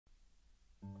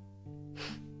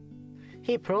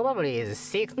He probably is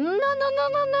sick. No, no, no, no,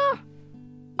 no.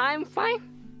 I'm fine.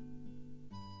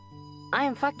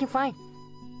 I'm fucking fine.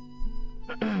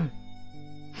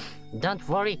 Don't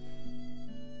worry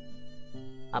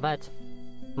about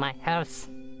my health.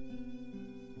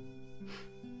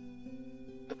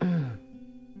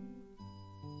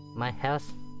 My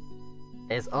health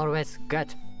is always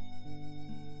good.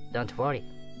 Don't worry.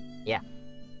 Yeah.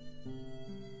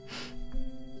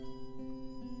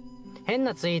 変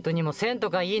なツイートにも1000と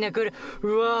かいいね来る。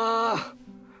うわ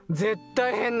ー、絶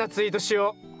対変なツイートし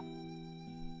よ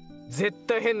う。絶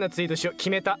対変なツイートしよう。決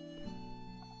めた。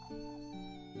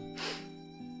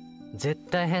絶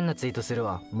対変なツイートする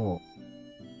わ。も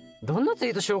うどんなツイ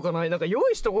ートしようかな。なんか用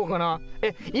意しとこうかな。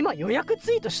今予約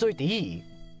ツイートしといていい？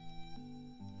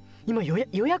今予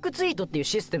約ツイートっていう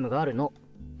システムがあるの。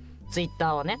ツイッタ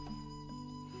ーはね。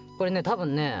これね、多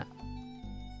分ね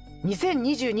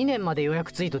2022年まで予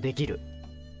約ツイートできる。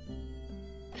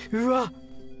うわ、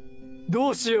ど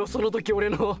うしよう。その時俺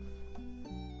のちょっ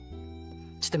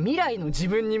と未来の自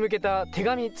分に向けた手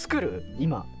紙作る。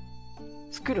今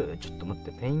作る。ちょっと待っ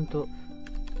て。ペイント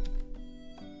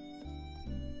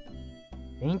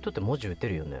って文字打て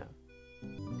るよね。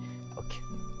オッ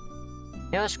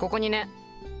ケー。よし、ここにね、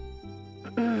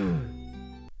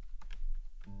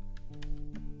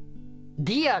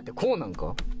ディアってこうなん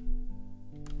か。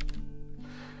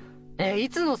い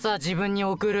つのさ自分に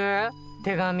送る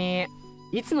手紙。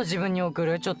いつの自分に送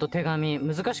る。ちょっと手紙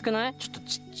難しくない？ちょっと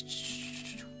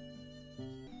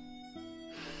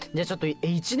じゃあちょっと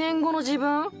1年後の自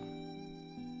分。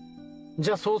じ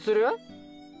ゃあそうする。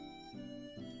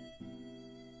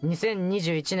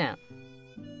2021年。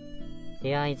い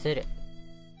や、いつる。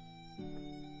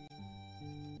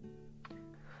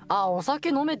あ、お酒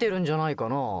飲めてるんじゃないか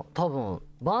な。多分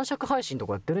晩酌配信と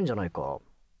かやってるんじゃないか。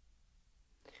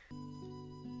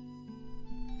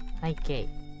はい、ケ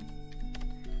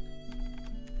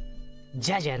イ。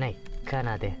じゃないか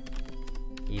なで。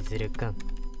いずるくん。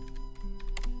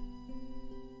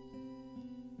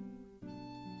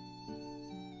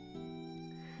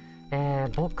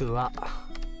僕は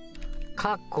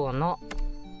過去の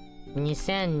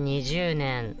2020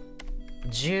年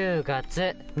10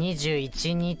月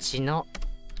21日の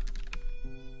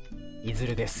いず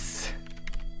るです。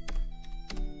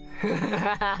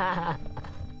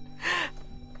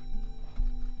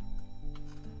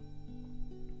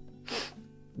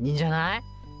いいんじゃない？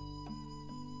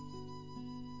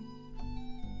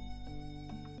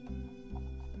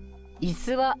椅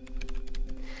子は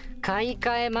買い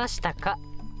替えましたか？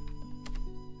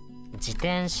自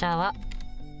転車は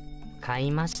買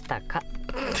いましたか？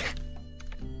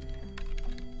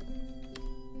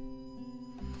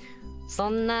そ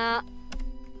んな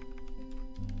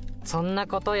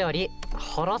ことより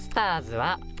ホロスターズ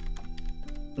は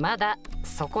まだ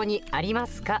そこにありま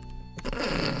すか？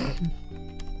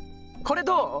これ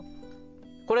ど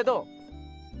う？これど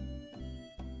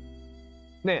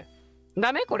う？ねえ、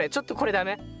ダメ？これちょっとこれダ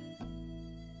メ？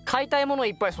買いたいもの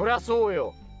いっぱい。そりゃそう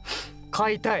よ。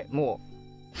買いたい。もう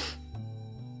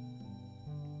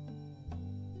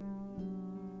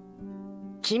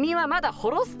君はまだホ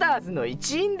ロスターズの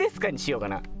一員ですかにしようか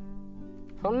な。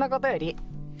そんなことより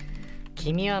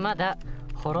君はまだ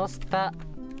ホロスタ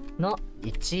の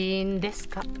一員です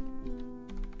か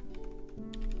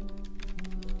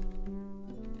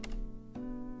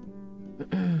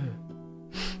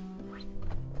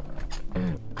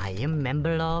？I am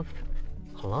member of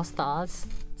Holostars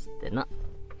つってな。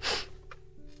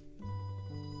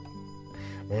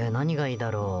何がいい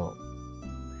だろ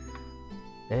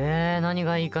う。何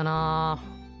がいいかな。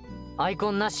アイ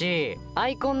コンなし。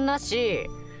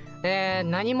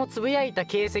何もつぶやいた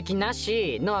形跡な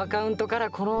しのアカウントから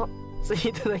このツイ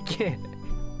ートだけ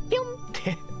ピョンっ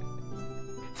て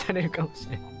されるかもし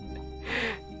れない。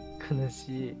悲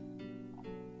しい。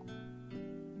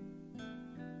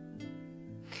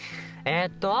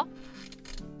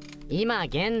今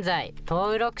現在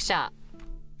登録者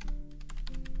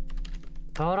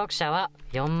は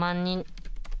4万人。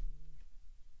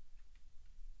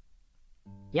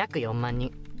約4万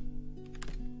人。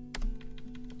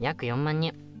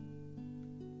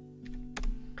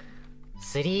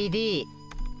3D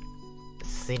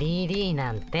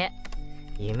なんて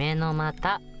夢のま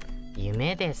た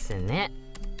夢ですね。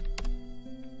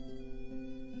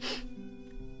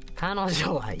彼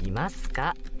女はいます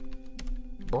か？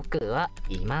僕は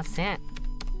いません。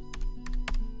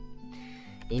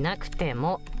いなくて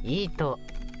もいいと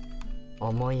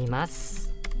思いま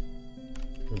す。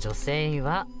女性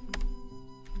は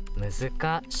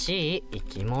難しい生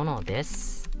き物で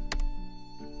す。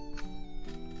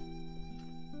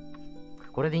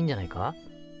これでいいんじゃないか。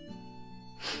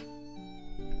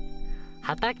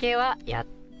畑はや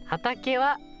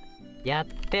っ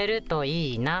てると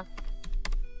いいな。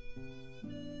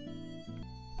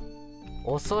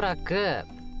おそらく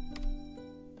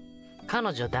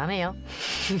彼女ダメよ。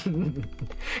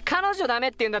彼女ダメ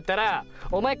って言うんだったら、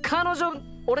お前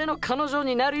俺の彼女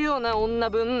になるような女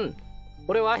分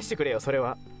俺を愛してくれよ。それ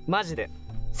はマジで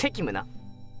責務な。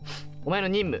お前の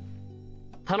任務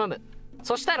頼む。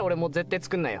そしたら俺もう絶対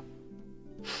作んなよ。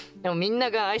でもみんな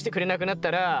が愛してくれなくなっ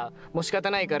たらもう仕方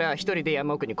ないから一人で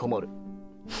山奥にこもる。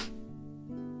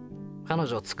彼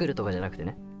女を作るとかじゃなくて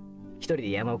ね、一人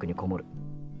で山奥にこもる。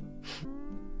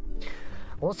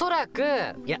おそらくっ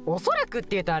て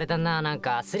言うとあれだな、なん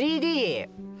か 3D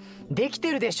でき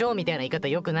てるでしょみたいな言い方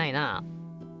よくないな。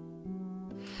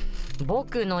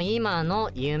僕の今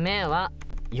の夢は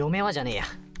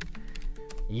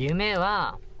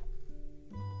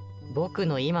僕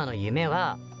の今の夢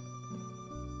は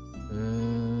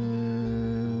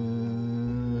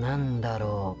なんだ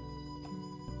ろ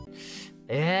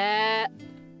う。や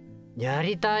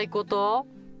りたいこと、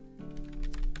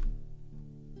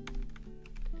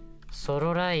ソ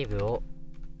ロライブを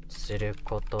する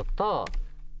ことと、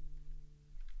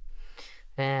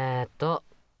田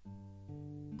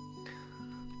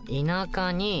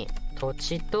舎に土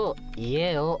地と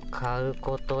家を買う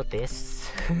ことで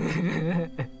す。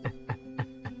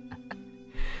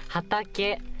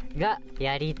畑が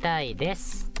やりたいで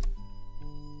す。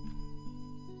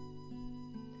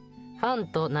ファン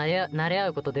と慣れ合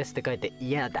うことですって書いて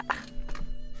嫌だ。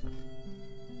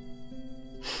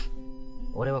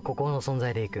俺はここの存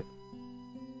在でいく。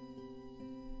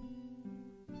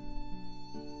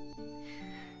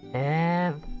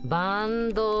バ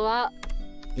ンドは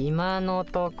今の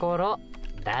ところ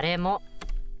誰も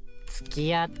付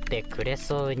き合ってくれ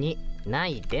そうにな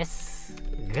いです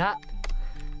が、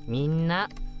みんな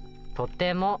と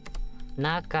ても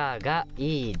仲が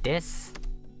いいです。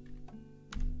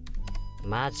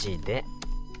マジで。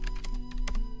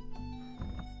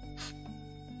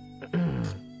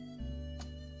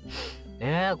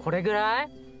これぐらい？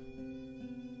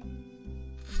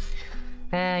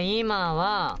今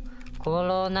はコ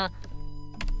ロナ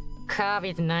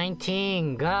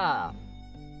COVID-19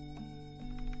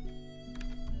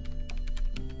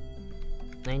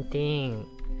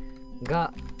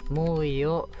 が猛威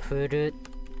を振るっ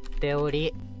てお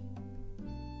り、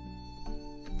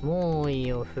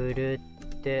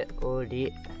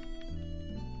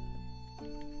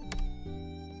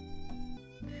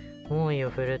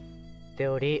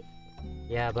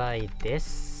やばいで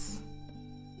す。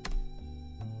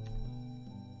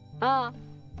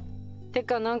て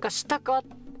かなんか下か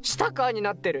に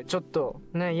なってる。ちょっと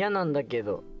ね、嫌なんだけ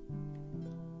ど。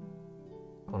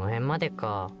この辺まで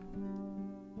か。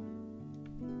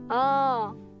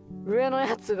上の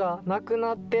やつがなく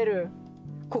なってる。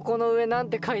ここの上なん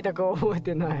て書いたか覚え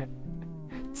てない。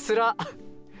つら。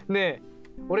ねえ、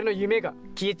俺の夢が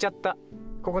消えちゃった。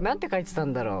ここなんて書いてた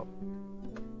んだろう。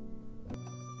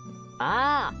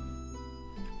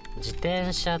自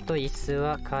転車と椅子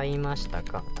は買いました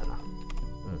かだな。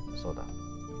そうだ。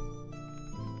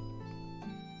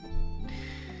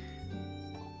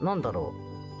なんだろ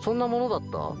う、そんなものだっ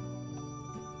た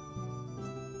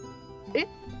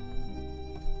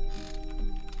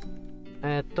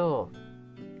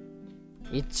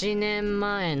？1年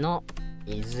前の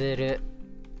Izuru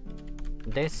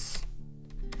です。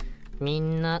み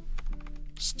んな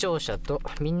視聴者と、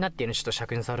みんなっていうのちょっと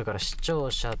尺に触るから、視聴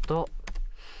者と、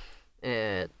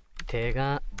手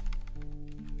紙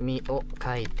を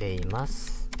書いていま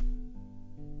す。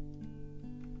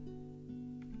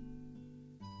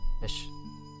よし。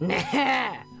ねえ、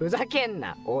ふざけん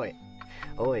な。おい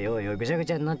ぐちゃぐ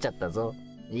ちゃになっちゃったぞ。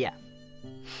いや、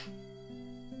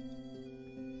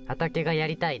畑がや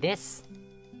りたいです。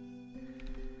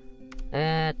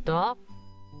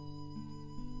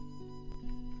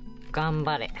頑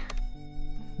張れ。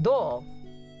ど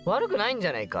う？悪くないんじ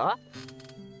ゃないか？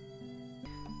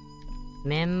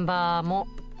メンバーも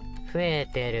増え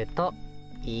てると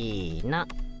いいな。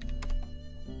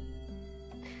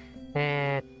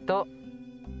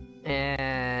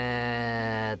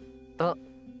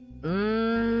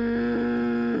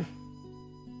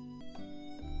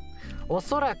お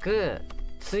そらく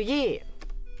次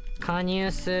加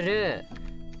入する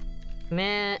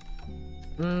メ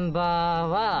ンバー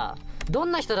はど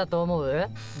んな人だと思う？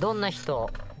どんな人？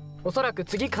おそらく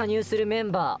次加入するメ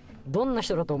ンバーどんな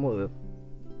人だと思う？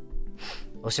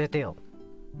教えてよ。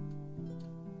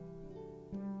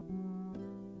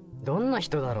どんな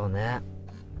人だろうね。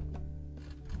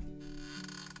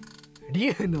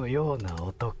竜のような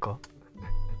男。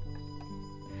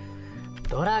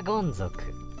ドラゴン族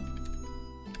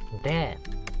で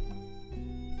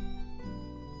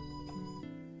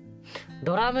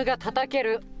ドラムが叩け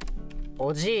る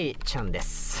おじいちゃんで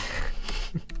す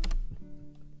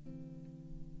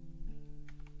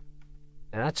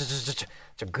あ、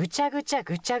ぐちゃぐち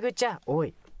ゃお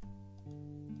い、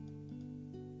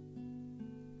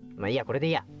まあいいや、これでい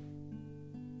いや。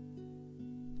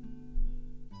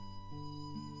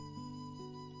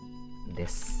で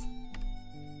す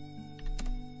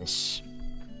よし、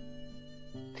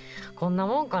こんな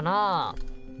もんかな。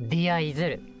ディアイズ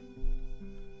ル、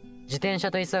自転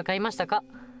車と椅子は買いましたか？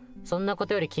そんなこ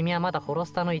とより君はまだホロ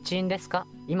スタの一員ですか？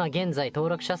今現在登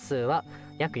録者数は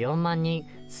約4万人。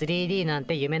 3D なん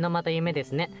て夢のまた夢で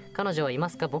すね。彼女はいま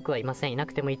すか？僕はいません。いな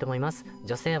くてもいいと思います。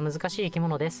女性は難しい生き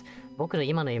物です。僕の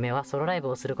今の夢はソロライブ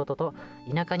をすることと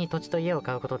田舎に土地と家を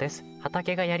買うことです。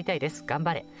畑がやりたいです。頑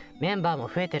張れ。メンバーも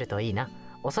増えてるといいな。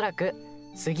おそらく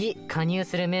次加入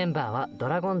するメンバーはド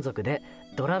ラゴン族で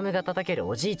ドラムが叩ける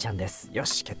おじいちゃんです。よ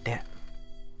し、決定。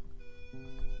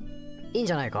いいん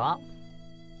じゃないか？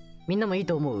みんなもいい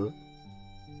と思う？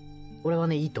俺は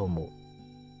ね、いいと思う。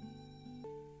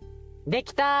で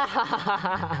きた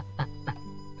ー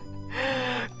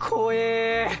怖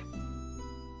え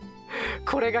ー。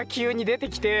これが急に出て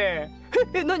きて、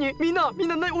何みんな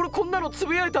何、俺こんなのつ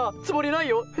ぶやいたつもりない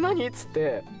よ、何っつっ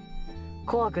て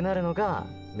怖くなるのが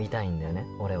見たいんだよね、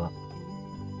俺は。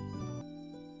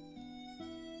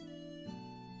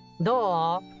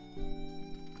ど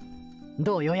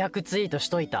う予約ツイートし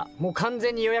といた。もう完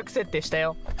全に予約設定した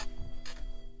よ。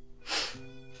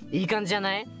いい感じじゃ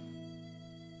ない？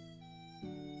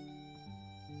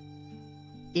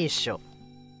いいっしょ。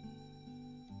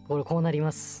俺こうなり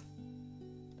ます。